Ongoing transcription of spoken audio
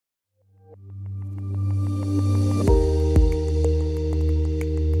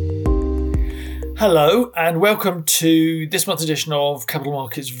Hello, and welcome to this month's edition of Capital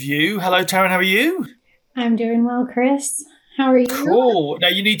Markets View. Hello, Taryn. How are you? I'm doing well, Chris. How are you? Cool. Now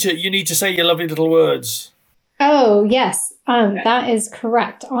you need to say your lovely little words. Oh, yes. That is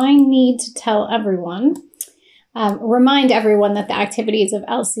correct. I need to tell everyone, remind everyone that the activities of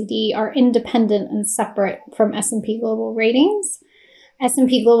LCD are independent and separate from S&P Global Ratings.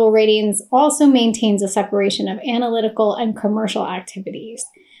 S&P Global Ratings also maintains a separation of analytical and commercial activities.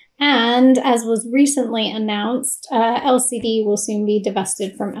 And as was recently announced, LCD will soon be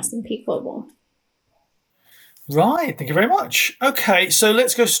divested from S&P Global. Right. Thank you very much. Okay, so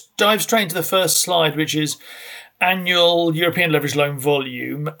let's go dive straight into the first slide, which is annual European leveraged loan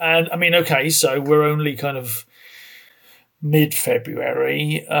volume. And I mean, okay, so we're only kind of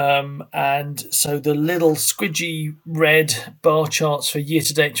mid-February. And so the little squidgy red bar charts for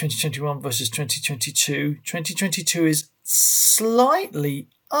year-to-date 2021 versus 2022. 2022 is slightly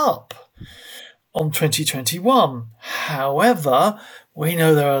up on 2021. However, we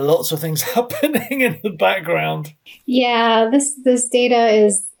know there are lots of things happening in the background. Yeah, this data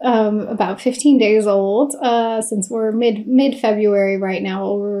is about 15 days old since we're mid-February right now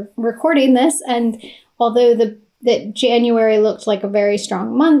while we're recording this. And although that January looked like a very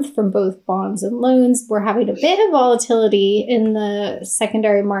strong month from both bonds and loans, we're having a bit of volatility in the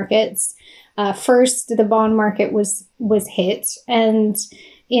secondary markets. First, the bond market was hit, and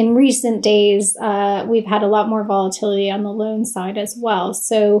in recent days, we've had a lot more volatility on the loan side as well.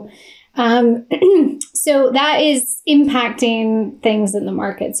 So, so that is impacting things in the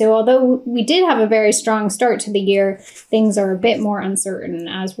market. So although we did have a very strong start to the year, things are a bit more uncertain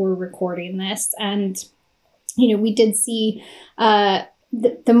as we're recording this. And, we did see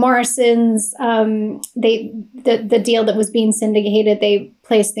the Morrisons, the deal that was being syndicated, they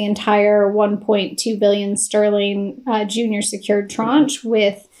placed the entire 1.2 billion sterling junior secured tranche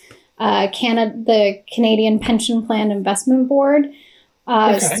with the Canadian Pension Plan Investment Board.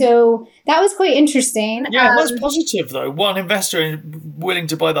 Okay. So that was quite interesting. Yeah, that's positive though. One investor willing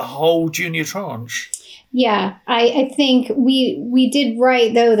to buy the whole junior tranche. Yeah, I think we did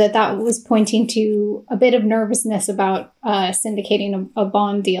right, though, that was pointing to a bit of nervousness about syndicating a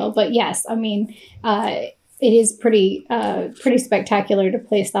bond deal. But yes, I mean, it is pretty spectacular to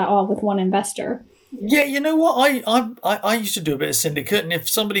place that all with one investor. Yeah, you know what? I used to do a bit of syndicate, and if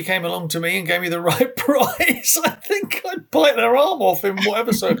somebody came along to me and gave me the right price, I think I'd bite their arm off in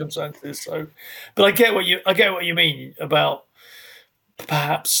whatever circumstances. So, but I get what you mean about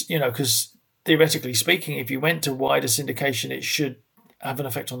perhaps because theoretically speaking, if you went to wider syndication, it should have an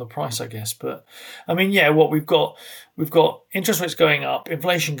effect on the price, I guess. But I mean, yeah, what we've got interest rates going up,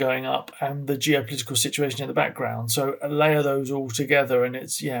 inflation going up, and the geopolitical situation in the background. So layer those all together, and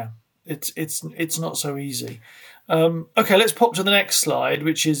it's not so easy. Okay, let's pop to the next slide,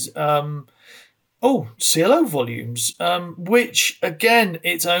 which is CLO volumes, which again,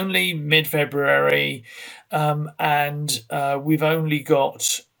 it's only mid-February, and we've only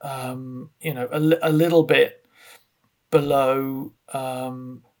got a little bit below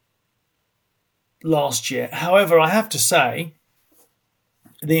last year. However, I have to say,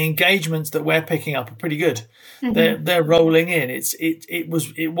 the engagements that we're picking up are pretty good. Mm-hmm. They're rolling in. It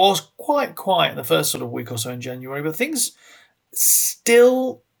was quite quiet the first sort of week or so in January, but things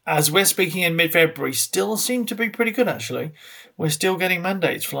still, as we're speaking in mid-February, still seem to be pretty good, actually. We're still getting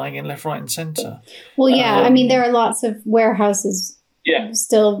mandates flying in left, right, and centre. Well, yeah, I mean, there are lots of warehouses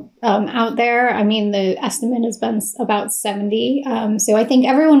still out there. I mean, the estimate has been about 70. So I think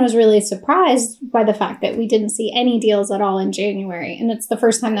everyone was really surprised by the fact that we didn't see any deals at all in January. And it's the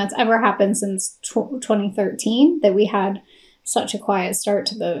first time that's ever happened since 2013 that we had such a quiet start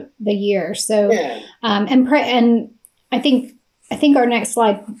to the year. So, and I think our next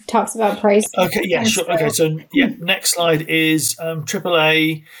slide talks about price. Okay, yeah, sure. Okay, so next slide is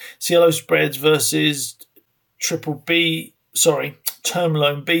AAA CLO spreads versus term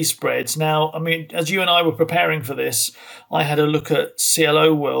loan B spreads. Now, I mean, as you and I were preparing for this, I had a look at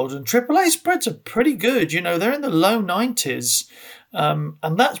CLO World, and AAA spreads are pretty good. They're in the low 90s,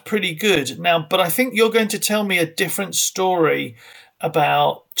 and that's pretty good. Now, but I think you're going to tell me a different story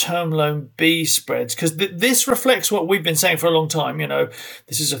about term loan B spreads, because this reflects what we've been saying for a long time.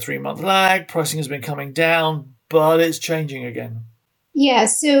 This is a 3-month lag. Pricing has been coming down, but it's changing again. Yeah,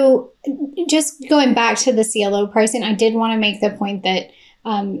 so just going back to the CLO pricing, I did want to make the point that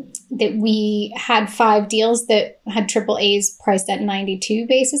that we had 5 deals that had AAAs priced at 92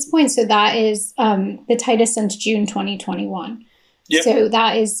 basis points. So that is the tightest since June 2021. Yep. So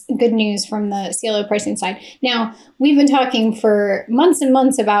that is good news from the CLO pricing side. Now, we've been talking for months and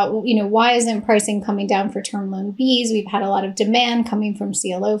months about, why isn't pricing coming down for term loan Bs? We've had a lot of demand coming from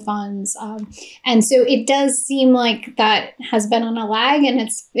CLO funds. And so it does seem like that has been on a lag, and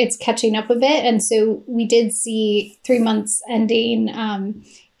it's catching up a bit. And so we did see 3 months ending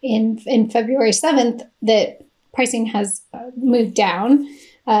in February 7th that pricing has moved down.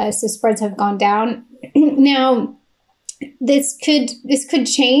 So spreads have gone down. Now, this could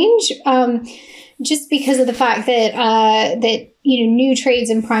change just because of the fact that new trades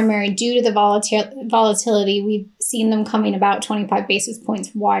in primary, due to the volatility, we've seen them coming about 25 basis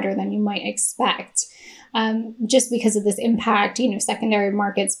points wider than you might expect, just because of this impact, secondary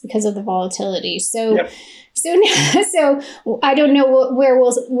markets because of the volatility. So. Yep. So I don't know where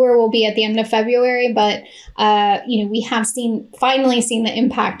we'll be at the end of February, but we have finally seen the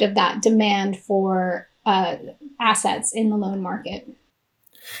impact of that demand for assets in the loan market.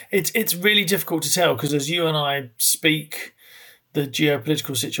 It's really difficult to tell because as you and I speak, the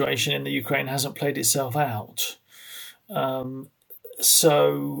geopolitical situation in the Ukraine hasn't played itself out.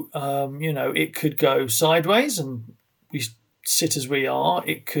 It could go sideways and we sit as we are.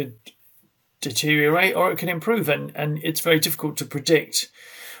 It could deteriorate or it can improve, and it's very difficult to predict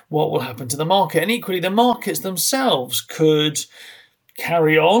what will happen to the market. And equally, the markets themselves could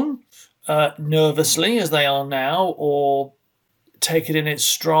carry on nervously as they are now, or take it in its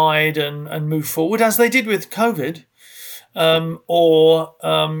stride and move forward as they did with COVID, or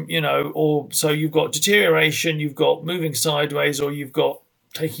so you've got deterioration, you've got moving sideways, or you've got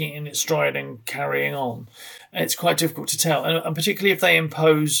taking it in its stride and carrying on. And it's quite difficult to tell, and particularly if they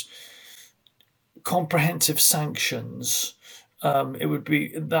impose comprehensive sanctions, it would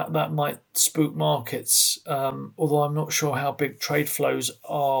be that might spook markets. Although I'm not sure how big trade flows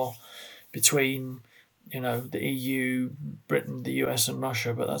are between, the EU, Britain, the US, and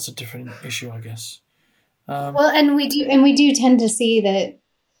Russia, but that's a different issue, I guess. And we do tend to see that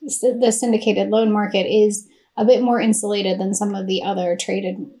the syndicated loan market is a bit more insulated than some of the other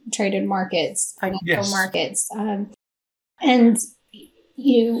traded markets, financial markets, and.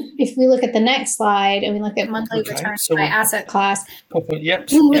 If we look at the next slide and we look at monthly returns by asset class,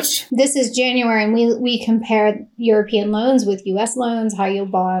 this is January, and we compare European loans with U.S. loans, high yield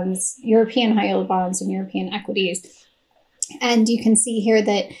bonds, European high yield bonds, and European equities. And you can see here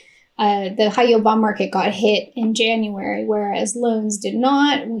that the high yield bond market got hit in January, whereas loans did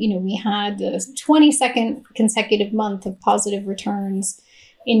not. We had the 22nd consecutive month of positive returns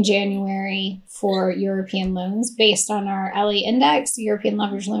in January for European loans based on our LE index, European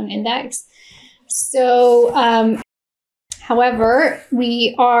Leveraged Loan Index. So, however,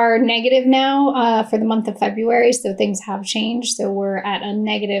 we are negative now for the month of February, so things have changed. So we're at a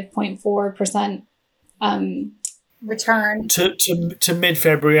negative 0.4% return. To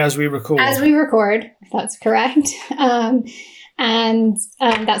mid-February as we record. As we record, that's correct. And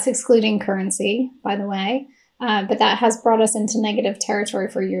that's excluding currency, by the way. But that has brought us into negative territory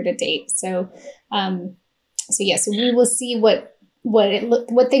for year to date. So we will see what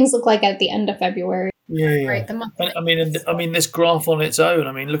things look like at the end of February. Yeah. Right. I mean, this graph on its own.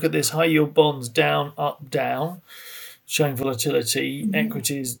 I mean, look at this: high yield bonds down, up, down, showing volatility. Mm-hmm.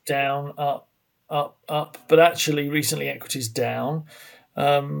 Equities down, up, up, up. But actually, recently equities down.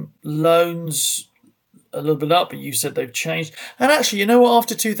 Loans a little bit up, but you said they've changed. And actually,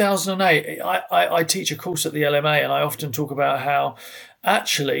 after 2008, I teach a course at the LMA, and I often talk about how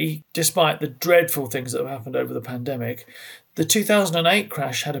actually, despite the dreadful things that have happened over the pandemic, the 2008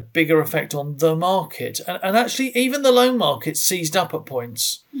 crash had a bigger effect on the market. And actually, even the loan market seized up at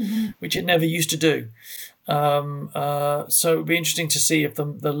points, mm-hmm. which it never used to do. So it would be interesting to see if the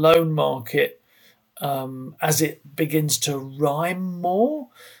loan market, as it begins to rhyme more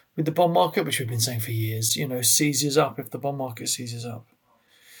with the bond market, which we've been saying for years, seizes up if the bond market seizes up.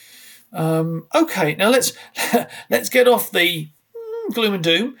 Okay, now let's get off the gloom and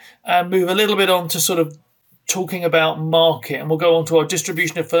doom and move a little bit on to sort of talking about market, and we'll go on to our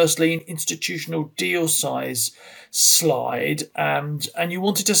distribution of first lien institutional deal size slide. And you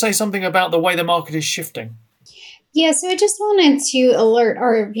wanted to say something about the way the market is shifting. Yeah, so I just wanted to alert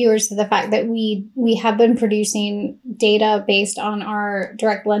our viewers to the fact that we have been producing data based on our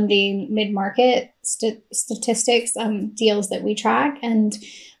direct lending mid-market statistics, deals that we track, and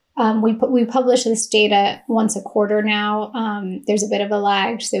we publish this data once a quarter now. There's a bit of a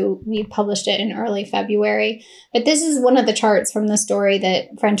lag, so we published it in early February. But this is one of the charts from the story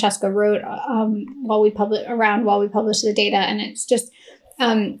that Francesca wrote while we published the data, and it's just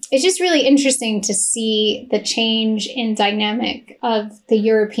it's just really interesting to see the change in dynamic of the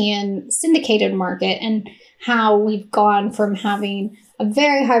European syndicated market and how we've gone from having a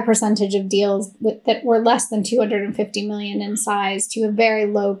very high percentage of deals that were less than 250 million in size to a very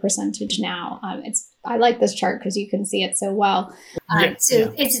low percentage now. I like this chart because you can see it so well.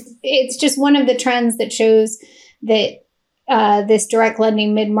 It's just one of the trends that shows that this direct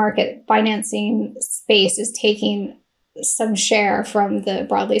lending mid-market financing space is taking some share from the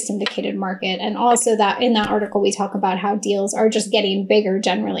broadly syndicated market. And also that in that article, we talk about how deals are just getting bigger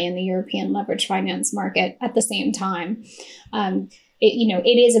generally in the European leverage finance market at the same time.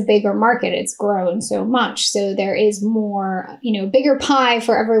 It is a bigger market. It's grown so much. So there is more, bigger pie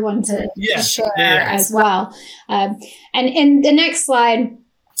for everyone to share as well. And the next slide.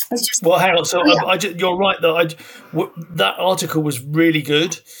 Well, hang on. So you're right that article was really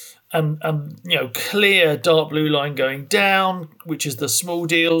good. Clear dark blue line going down, which is the small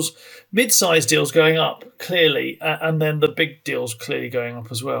deals, mid-sized deals going up clearly, and then the big deals clearly going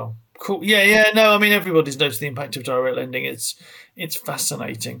up as well. Cool. Yeah. No, I mean, everybody's noticed the impact of direct lending. It's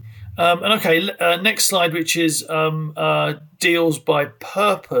fascinating. Next slide, which is deals by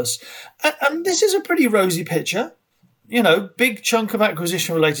purpose, and this is a pretty rosy picture. Big chunk of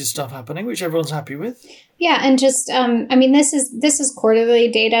acquisition-related stuff happening, which everyone's happy with. Yeah, and just this is quarterly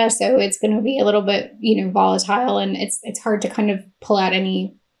data, so it's going to be a little bit volatile, and it's hard to kind of pull out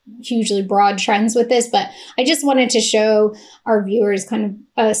any hugely broad trends with this. But I just wanted to show our viewers kind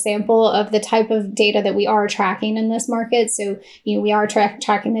of a sample of the type of data that we are tracking in this market. So we are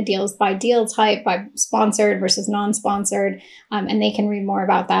tracking the deals by deal type, by sponsored versus non-sponsored, and they can read more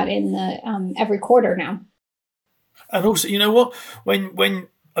about that in the every quarter now. And also, you know what?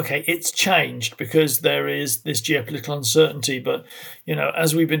 It's changed because there is this geopolitical uncertainty. But,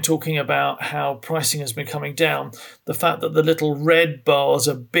 as we've been talking about how pricing has been coming down, the fact that the little red bars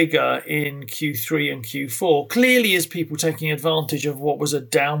are bigger in Q3 and Q4 clearly is people taking advantage of what was a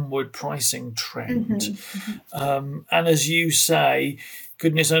downward pricing trend. Mm-hmm. And as you say,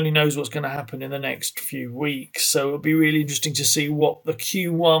 goodness only knows what's going to happen in the next few weeks. So it'll be really interesting to see what the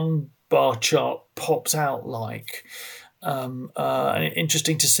Q1 bar chart pops out like. And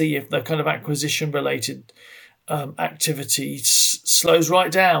interesting to see if the kind of acquisition-related activity slows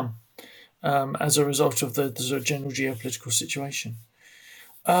right down as a result of the sort of general geopolitical situation.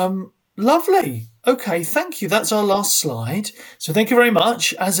 Lovely. Okay, thank you. That's our last slide. So thank you very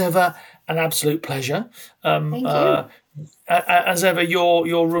much. As ever, an absolute pleasure. Thank you. As ever,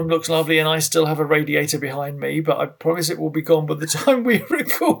 your room looks lovely, and I still have a radiator behind me, but I promise it will be gone by the time we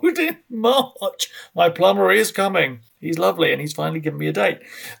record in March. My plumber is coming. He's lovely, and he's finally given me a date.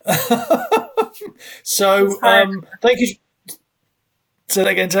 So, thank you. Say that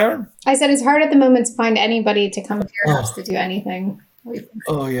again, Taryn? I said it's hard at the moment to find anybody to come to your house to do anything.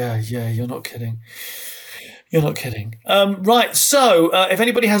 Oh, yeah, you're not kidding. You're not kidding. Right, so if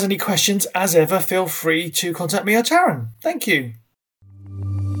anybody has any questions, as ever, feel free to contact me or Taryn. Thank you.